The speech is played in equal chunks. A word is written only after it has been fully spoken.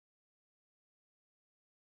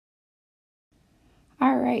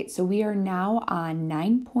All right, so we are now on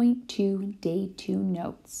 9.2, day 2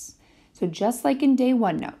 notes. So just like in day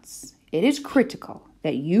 1 notes, it is critical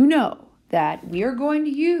that you know that we are going to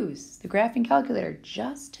use the graphing calculator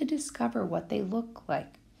just to discover what they look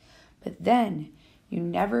like. But then you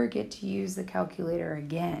never get to use the calculator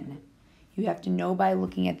again. You have to know by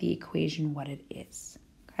looking at the equation what it is,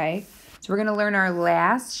 okay? So we're going to learn our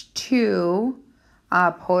last 2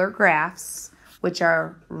 polar graphs, which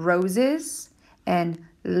are roses and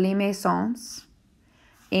limaçons.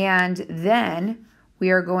 And then we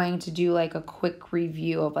are going to do like a quick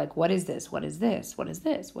review of like, what is this? What is this? What is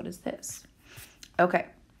this? What is this? Okay.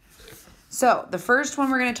 So the first one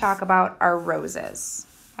we're going to talk about are roses.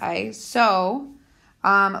 Okay. So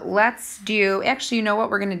let's do, actually, you know what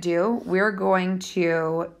we're going to do? We're going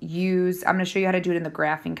to use, I'm going to show you how to do it in the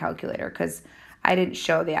graphing calculator because I didn't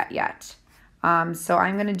show that yet. So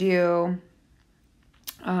I'm going to do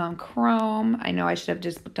Chrome. I know I should have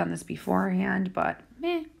just done this beforehand, but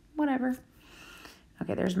whatever.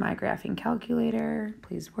 Okay, there's my graphing calculator.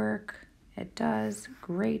 Please work. It does.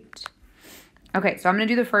 Great. Okay, so I'm going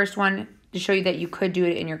to do the first one to show you that you could do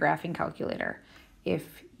it in your graphing calculator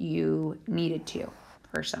if you needed to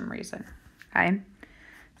for some reason. Okay,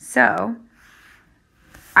 so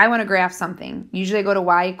I want to graph something. Usually I go to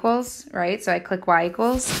y equals, right? So I click y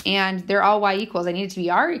equals, and they're all y equals. I need it to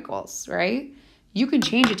be r equals, right? You can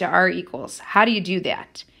change it to r equals. How do you do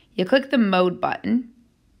that? You click the mode button,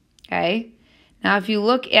 okay? Now, if you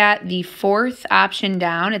look at the 4th option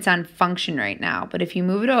down, it's on function right now. But if you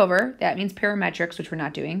move it over, that means parametrics, which we're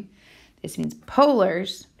not doing. This means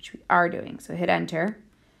polars, which we are doing. So hit enter,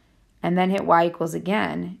 and then hit y equals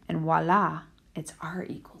again, and voila, it's r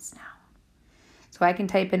equals now. So I can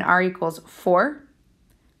type in r equals 4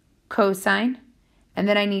 cosine, and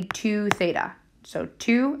then I need 2 theta. So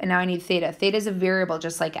 2, and now I need theta. Theta is a variable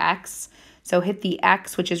just like x. So hit the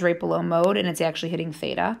x, which is right below mode, and it's actually hitting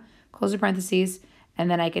theta. Close the parentheses, and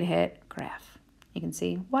then I can hit graph. You can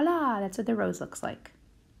see, voila, that's what the rose looks like.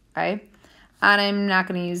 Okay? And I'm not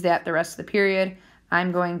going to use that the rest of the period.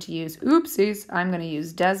 I'm going to use, oopsies, I'm going to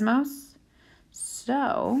use Desmos.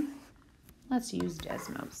 So let's use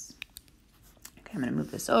Desmos. Okay, I'm going to move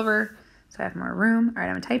this over so I have more room. All right,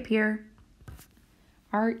 I'm going to type here,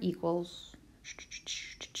 r equals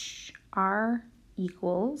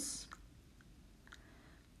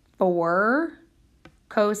 4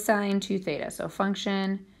 cosine 2 theta. So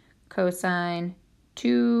function cosine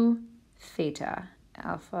 2 theta.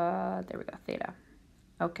 Alpha, there we go, theta.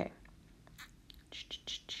 Okay.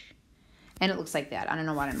 And it looks like that. I don't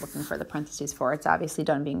know what I'm looking for the parentheses for. It's obviously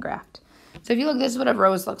done being graphed. So if you look, this is what a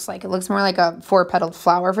rose looks like. It looks more like a 4-petaled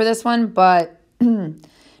flower for this one, but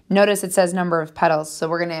notice it says number of petals. So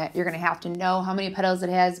you're gonna have to know how many petals it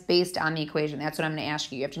has based on the equation. That's what I'm gonna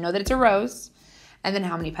ask you. You have to know that it's a rose, and then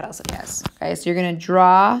how many petals it has. Okay, so you're gonna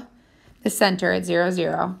draw the center at 0,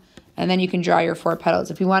 0, and then you can draw your 4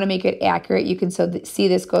 petals. If you want to make it accurate, you can see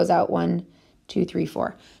this goes out 1, 2, 3,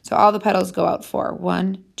 4. So all the petals go out 4.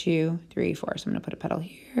 1, 2, 3, 4. So I'm gonna put a petal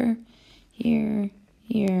here, here,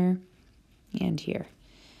 here, and here.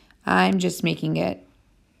 I'm just making it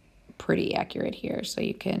pretty accurate here, so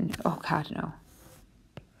you can, oh God, no.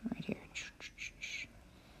 Right here.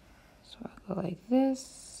 So I'll go like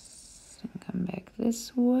this, and come back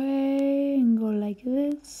this way, and go like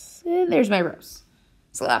this, and there's my rose.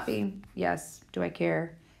 Sloppy, yes. Do I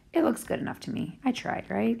care? It looks good enough to me. I tried,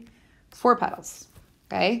 right? 4 petals,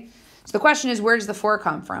 okay? So the question is, where does the 4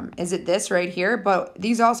 come from? Is it this right here? But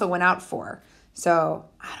these also went out 4, so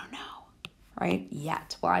I don't know, right?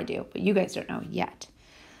 Yet. Well, I do, but you guys don't know yet.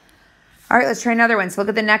 All right, let's try another one. So look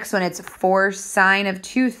at the next one. It's 4 sine of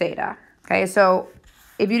 2 theta. Okay, so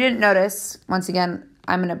if you didn't notice, once again,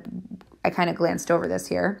 I kind of glanced over this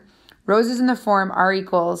here. Roses in the form r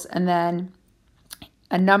equals, and then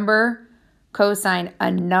a number cosine a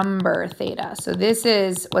number theta. So this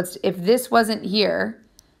is if this wasn't here,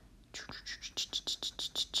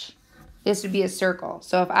 this would be a circle.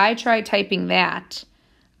 So if I try typing that,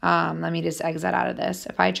 let me just exit out of this.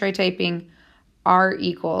 If I try typing r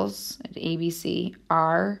equals, ABC,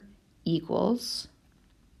 r equals,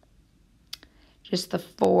 just the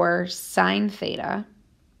 4 sine theta.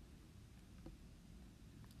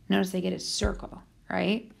 Notice I get a circle,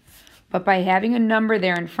 right? But by having a number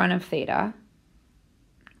there in front of theta,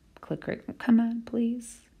 click right, come on,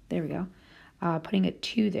 please. There we go. Putting a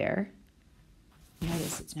 2 there.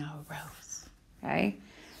 Notice it's now a rose, okay?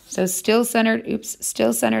 So still centered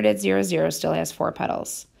at 0, 0, still has 4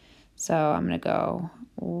 petals. So I'm going to go,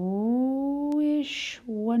 wish,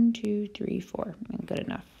 1, 2, 3, 4. Good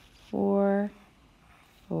enough. 4,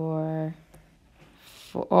 4,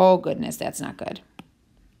 4. Oh, goodness, that's not good.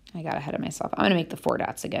 I got ahead of myself. I'm going to make the 4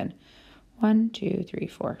 dots again. 1, 2, 3,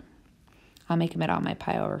 4. I'll make them at all my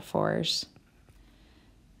pi over 4s.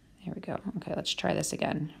 There we go. Okay, let's try this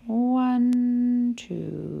again. 1,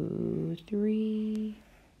 2, 3.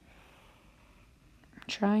 I'm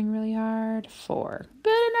trying really hard. 4.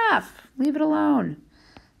 Good enough. Leave it alone.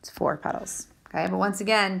 It's 4 petals. Okay, but once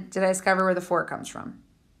again, did I discover where the 4 comes from?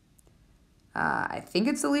 I think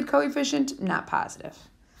it's the lead coefficient, not positive.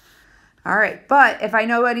 All right, but if I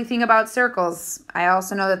know anything about circles, I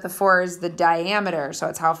also know that the 4 is the diameter, so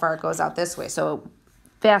it's how far it goes out this way. So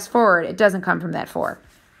fast forward, it doesn't come from that 4.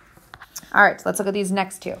 All right, so let's look at these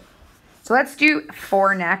next 2. So let's do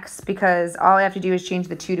 4 next, because all I have to do is change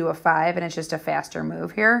the 2 to a 5, and it's just a faster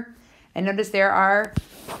move here. And notice there are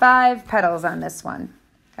 5 petals on this one,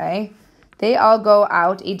 okay? They all go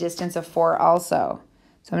out a distance of 4 also.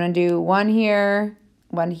 So I'm going to do 1 here,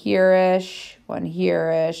 1 here-ish, 1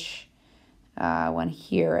 here-ish, 1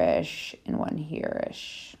 here-ish, and 1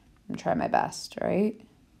 here-ish. I'm going to try my best, right?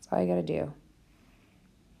 That's all you got to do.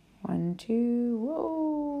 1, 2,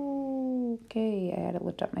 whoa. Okay, I had to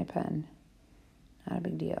lift up my pen. Not a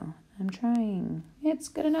big deal. I'm trying. It's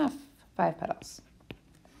good enough. 5 petals.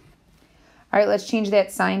 All right, let's change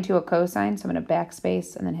that sign to a cosine. So I'm going to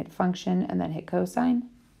backspace and then hit function and then hit cosine.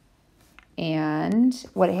 And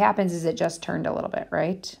what happens is it just turned a little bit,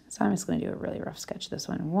 right? So I'm just going to do a really rough sketch this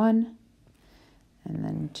one. 1, and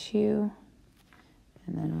then 2,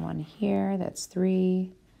 and then 1 here, that's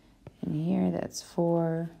 3, and here that's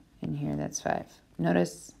 4, and here that's 5.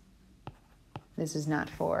 Notice this is not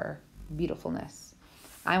for beautifulness.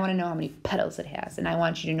 I want to know how many petals it has, and I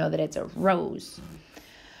want you to know that it's a rose.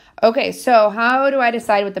 Okay, so how do I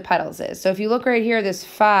decide what the petals is? So if you look right here, this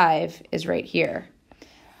 5 is right here.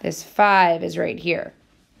 This 5 is right here,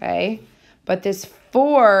 okay? But this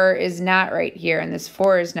 4 is not right here, and this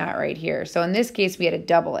 4 is not right here. So in this case, we had to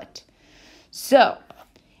double it. So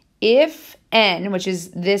if n, which is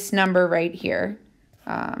this number right here,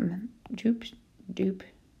 doop, doop,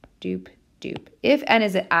 doop, doop. If n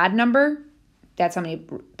is an odd number, that's how many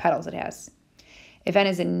petals it has. If n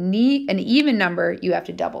is an even number, you have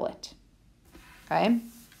to double it, okay?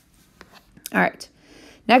 All right.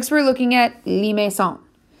 Next, we're looking at limaçon.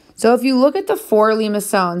 So if you look at the 4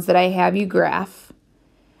 limaçons that I have you graph,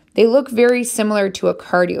 they look very similar to a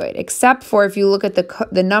cardioid, except for if you look at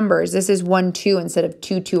the numbers, this is 1, 2 instead of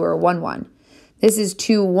 2, 2 or 1, 1. This is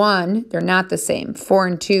 2, 1, they're not the same. 4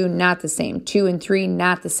 and 2, not the same. 2 and 3,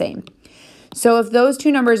 not the same. So if those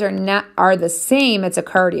 2 numbers are the same, it's a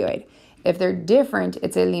cardioid. If they're different,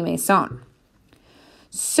 it's a limaçon.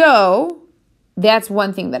 So that's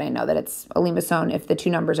one thing that I know, that it's a limaçon if the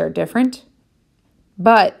 2 numbers are different.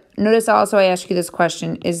 But notice also I asked you this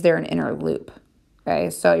question, is there an inner loop? Okay,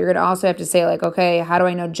 so you're going to also have to say like, okay, how do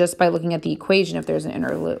I know just by looking at the equation if there's an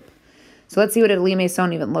inner loop? So let's see what a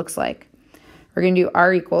limaçon even looks like. We're going to do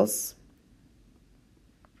R equals.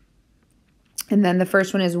 And then the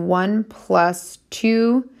first one is 1 plus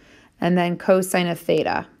 2, and then cosine of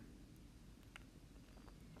theta.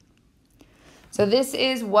 So this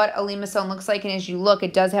is what a limaçon looks like, and as you look,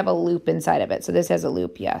 it does have a loop inside of it. So this has a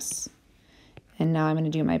loop, yes. And now I'm going to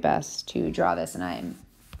do my best to draw this, and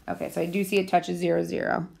okay, so I do see it touches 0,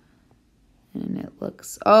 0. And it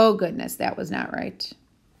looks, oh goodness, that was not right.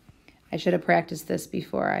 I should have practiced this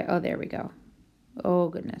before oh, there we go. Oh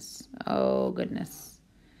goodness, oh goodness.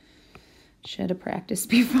 Should have practiced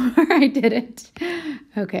before I did it.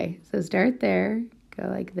 Okay, so start there, go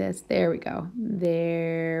like this. There we go.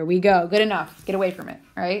 There we go. Good enough. Get away from it,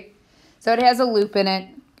 all right? So it has a loop in it,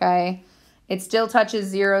 okay? It still touches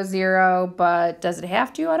 0, 0, but does it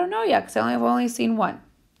have to? I don't know yet because I've only seen 1,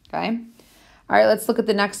 okay? All right, let's look at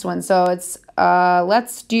the next one. So it's,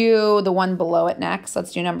 let's do the one below it next.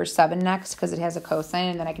 Let's do number 7 next because it has a cosine,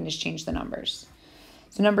 and then I can just change the numbers.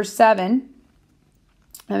 So number 7,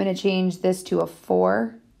 I'm going to change this to a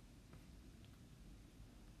 4,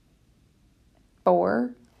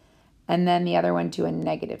 4, and then the other one to a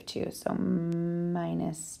 -2, so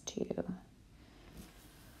 -2.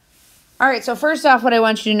 All right, so first off, what I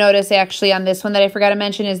want you to notice actually on this one that I forgot to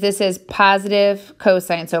mention is this is positive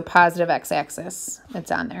cosine, so positive x-axis.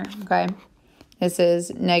 It's on there, okay? This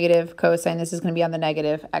is negative cosine. This is going to be on the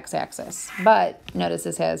negative x-axis. But notice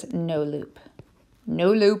this has no loop.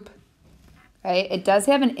 No loop. Okay? It does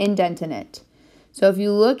have an indent in it. So if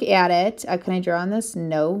you look at it, can I draw on this?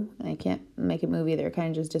 No, I can't make it move either. It kind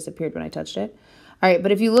of just disappeared when I touched it. All right,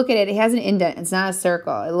 but if you look at it, it has an indent. It's not a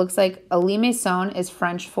circle. It looks like a limaçon is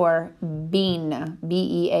French for bean,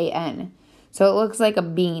 B-E-A-N. So it looks like a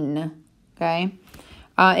bean, okay?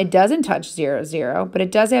 It doesn't touch 0, 0, but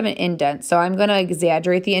it does have an indent. So I'm going to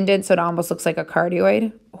exaggerate the indent so it almost looks like a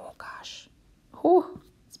cardioid. Whew,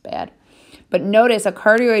 it's bad. But notice a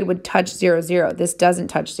cardioid would touch 0, 0. This doesn't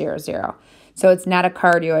touch 0, 0. So it's not a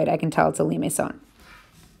cardioid. I can tell it's a limation.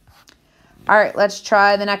 All right, let's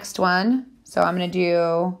try the next one. So I'm going to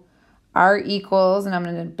do R equals, and I'm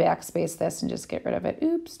going to backspace this and just get rid of it.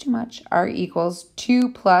 Oops, too much. R equals 2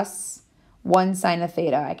 plus 1 sine of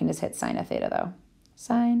theta. I can just hit sine of theta, though.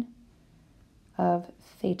 Sine of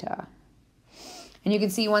theta. And you can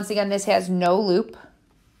see, once again, this has no loop.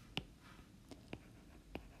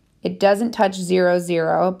 It doesn't touch 0,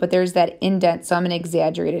 0, but there's that indent, so I'm going to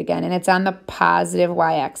exaggerate it again. And it's on the positive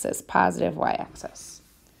y-axis, positive y-axis.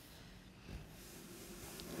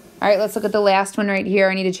 All right, let's look at the last one right here.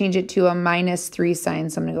 I need to change it to a -3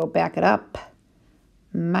 sign, so I'm going to go back it up.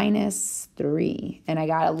 -3, and I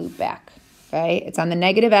got a loop back, okay? It's on the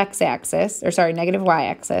negative x-axis, or sorry, negative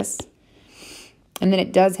y-axis, and then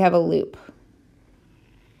it does have a loop.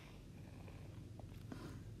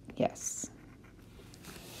 Yes.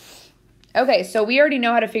 Okay, so we already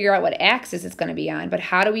know how to figure out what axis it's going to be on, but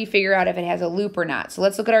how do we figure out if it has a loop or not? So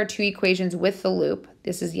let's look at our two equations with the loop.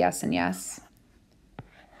 This is yes and yes.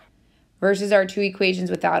 Versus our two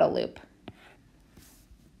equations without a loop.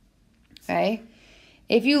 Okay?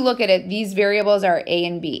 If you look at it, these variables are A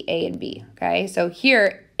and B, okay? So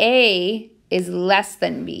here, A is less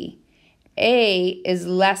than B. A is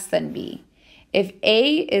less than B. If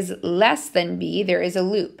A is less than B, there is a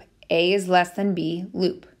loop. A is less than B,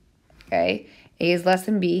 loop. Okay? A is less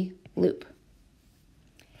than B, loop.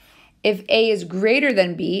 If A is greater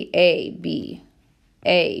than B, A, B,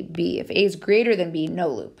 A, B. If A is greater than B, no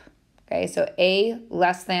loop. Okay, so A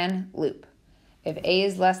less than, loop. If A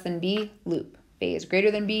is less than B, loop. If A is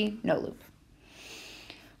greater than B, no loop.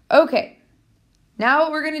 Okay, now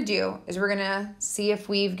what we're going to do is we're going to see if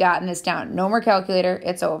we've gotten this down. No more calculator,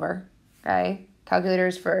 it's over. Okay,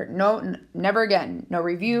 calculators for never again. No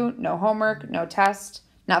review, no homework, no test,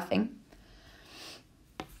 nothing.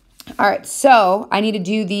 All right, so I need to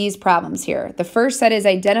do these problems here. The first set is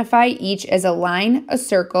identify each as a line, a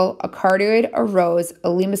circle, a cardioid, a rose,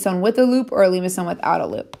 a limation with a loop, or a limation without a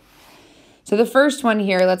loop. So the first one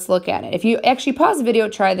here, let's look at it. If you actually pause the video,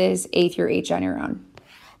 try this A through H on your own.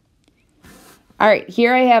 All right,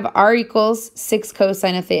 here I have R equals 6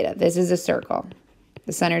 cosine of theta. This is a circle.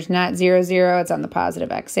 The center's not 0, 0. It's on the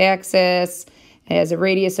positive x-axis. It has a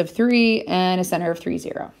radius of 3 and a center of 3,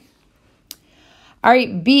 0. All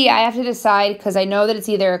right, B, I have to decide because I know that it's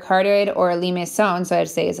either a cardioid or a limation. So I have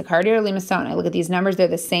to say it's a cardioid or limation. I look at these numbers, they're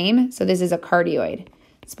the same. So this is a cardioid.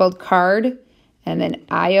 It's spelled card and then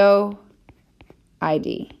I-O-I-D.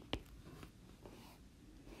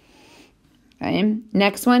 Okay.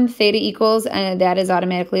 Next one, theta equals, and that is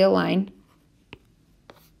automatically a line.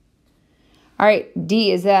 All right,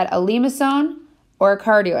 D, is that a limation or a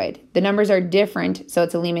cardioid? The numbers are different, so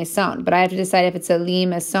it's a limation. But I have to decide if it's a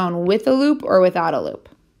limation with a loop or without a loop.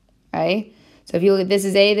 Okay? So if you look at this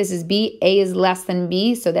is A, this is B. A is less than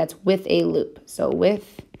B, so that's with a loop. So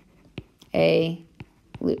with a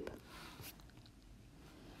loop.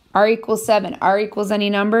 R equals 7. R equals any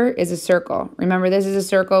number is a circle. Remember, this is a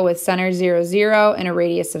circle with center 0, 0 and a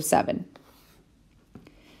radius of 7.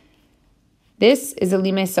 This is a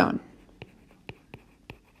limation.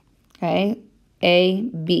 Okay? A,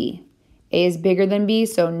 B. A is bigger than B,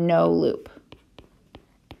 so no loop.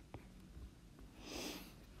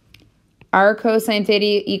 R cosine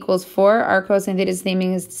theta equals 4. R cosine theta is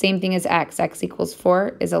the same thing as X. X equals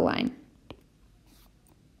 4 is a line.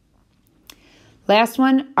 Last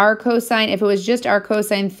one, R cosine. If it was just R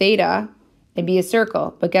cosine theta, it'd be a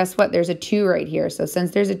circle. But guess what? There's a 2 right here. So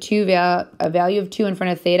since there's a value of 2 in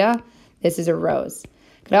front of theta, this is a rose.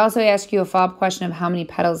 Could I also ask you a follow-up question of how many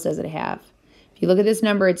petals does it have? If you look at this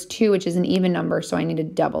number, it's 2, which is an even number, so I need to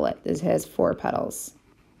double it. This has 4 petals.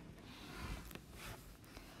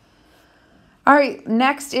 All right,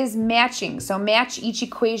 next is matching. So match each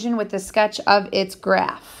equation with the sketch of its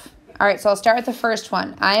graph. All right, so I'll start with the first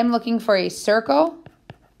one. I am looking for a circle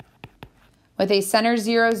with a center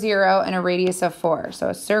 0, 0 and a radius of 4. So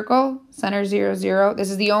a circle, center 0, 0. This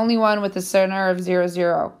is the only one with the center of 0,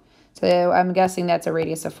 0. So I'm guessing that's a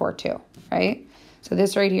radius of 4 too, right? So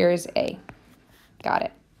this right here is A. Got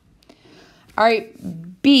it. All right,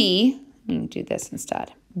 B, let me do this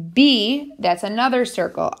instead. B, that's another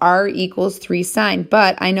circle. R equals 3 sine,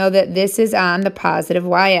 but I know that this is on the positive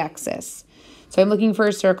y-axis. So I'm looking for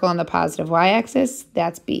a circle on the positive y-axis.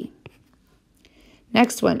 That's B.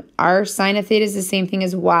 Next one, R sine of theta is the same thing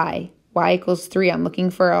as Y. Y equals 3. I'm looking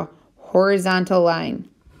for a horizontal line.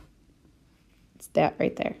 It's that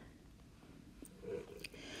right there.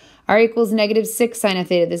 R equals -6 sine of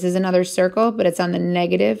theta. This is another circle, but it's on the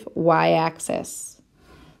negative y-axis.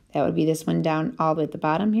 That would be this one down all the way at the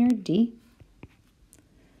bottom here, D.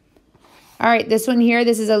 All right, this one here,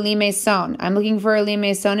 this is a limesón. I'm looking for a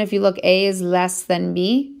limesón. If you look, A is less than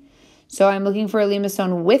B. So I'm looking for a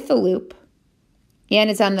limesón with a loop, and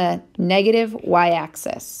it's on the negative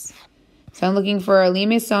y-axis. So I'm looking for a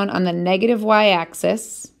limesón on the negative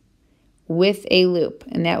y-axis with a loop,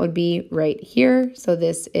 and that would be right here. So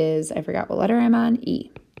this is, I forgot what letter I'm on, E.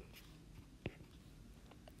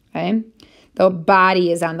 Okay, the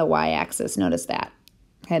body is on the y-axis, notice that.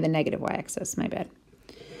 Okay, the negative y-axis, my bad.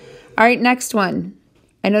 All right, next one.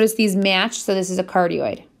 I noticed these match, so this is a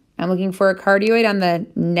cardioid. I'm looking for a cardioid on the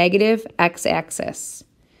negative x-axis.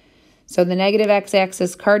 So the negative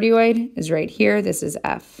x-axis cardioid is right here. This is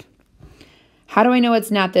F. How do I know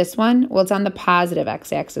it's not this one? Well, it's on the positive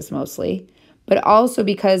x-axis mostly, but also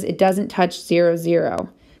because it doesn't touch 0, 0.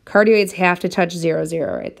 Cardioids have to touch 0,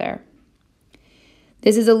 0 right there.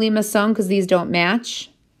 This is a limesón because these don't match.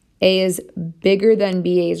 A is bigger than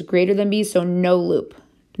B, A is greater than B, so no loop.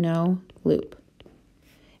 No loop.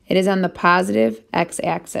 It is on the positive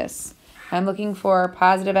x-axis. I'm looking for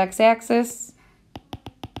positive x-axis,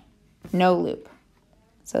 no loop.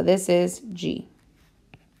 So this is G.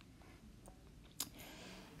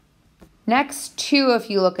 Next two, if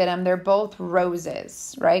you look at them, they're both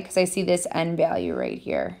roses, right? Because I see this N value right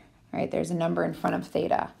here, right? There's a number in front of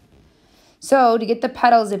theta. So to get the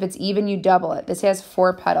petals, if it's even, you double it. This has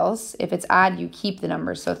 4 petals. If it's odd, you keep the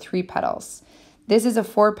number, so 3 petals. This is a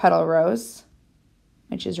 4-petal rose,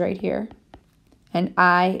 which is right here. And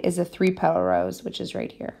I is a 3-petal rose, which is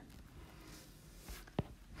right here.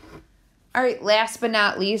 All right, last but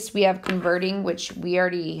not least, we have converting, which we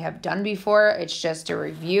already have done before. It's just a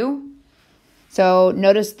review. So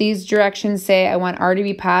notice these directions say I want R to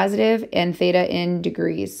be positive and theta in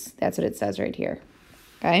degrees. That's what it says right here,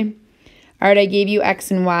 okay? All right, I gave you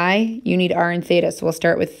X and Y. You need R and theta, so we'll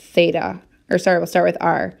start with theta. Or sorry, we'll start with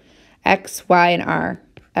R. X, Y, and R.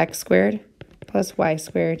 X squared plus Y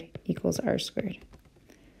squared equals R squared.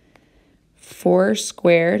 4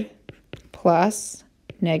 squared plus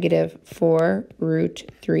negative 4 root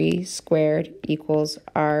 3 squared equals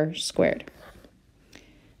R squared.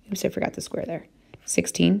 Oops, I forgot the square there.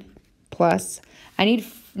 16 plus, I need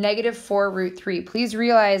negative 4 root 3. Please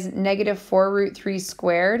realize negative 4 root 3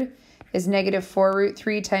 squared is negative 4 root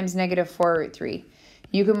 3 times negative 4 root 3.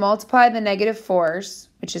 You can multiply the negative 4s,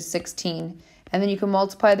 which is 16, and then you can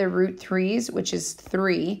multiply the root 3s, which is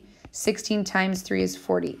 3. 16 times 3 is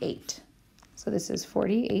 48. So this is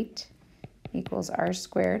 48 equals R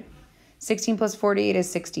squared. 16 plus 48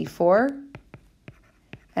 is 64.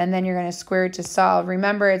 And then you're going to square it to solve.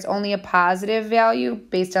 Remember, it's only a positive value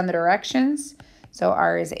based on the directions, so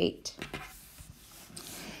R is 8.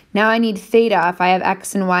 Now I need theta. If I have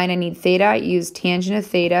X and Y and I need theta, I use tangent of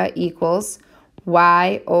theta equals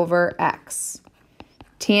Y over X.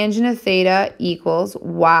 Tangent of theta equals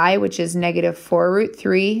Y, which is negative 4 root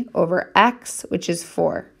 3, over X, which is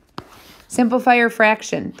 4. Simplify your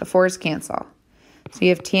fraction. The 4's cancel. So you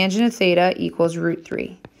have tangent of theta equals root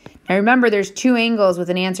 3. Now remember, there's 2 angles with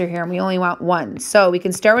an answer here, and we only want 1. So we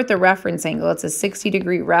can start with the reference angle. It's a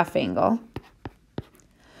 60-degree ref angle.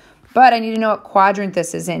 But I need to know what quadrant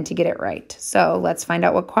this is in to get it right. So let's find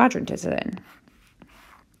out what quadrant it's in.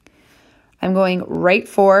 I'm going right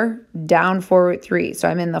 4, down 4 root 3. So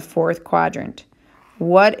I'm in the 4th quadrant.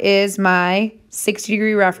 What is my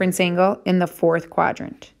 60-degree reference angle in the 4th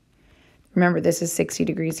quadrant? Remember, this is 60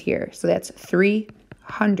 degrees here. So that's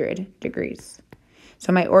 300 degrees.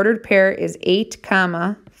 So my ordered pair is 8,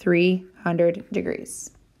 300 degrees.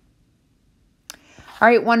 All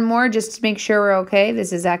right, one more just to make sure we're okay.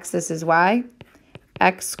 This is X, this is Y.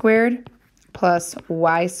 X squared plus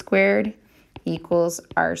Y squared equals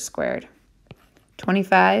R squared.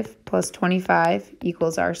 25 plus 25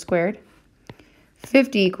 equals R squared.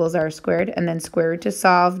 50 equals R squared, and then square root to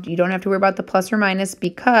solve. You don't have to worry about the plus or minus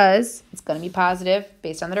because it's going to be positive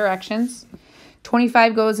based on the directions.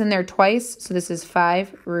 25 goes in there twice, so this is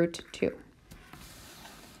 5 root 2.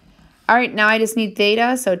 All right, now I just need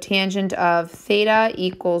theta, so tangent of theta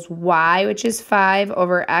equals Y, which is 5,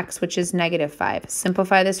 over X, which is negative 5.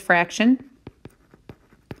 Simplify this fraction.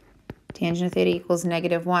 Tangent of theta equals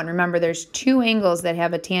negative 1. Remember, there's 2 angles that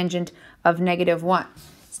have a tangent of negative 1.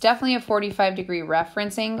 It's definitely a 45-degree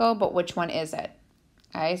reference angle, but which one is it?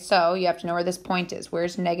 Okay, so you have to know where this point is.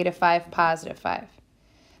 Where's negative 5, positive 5?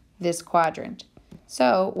 This quadrant.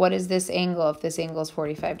 So what is this angle if this angle is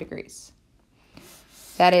 45 degrees?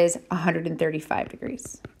 That is 135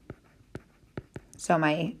 degrees. So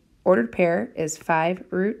my ordered pair is 5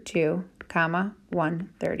 root 2,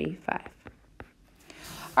 135.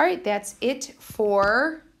 All right, that's it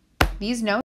for these notes.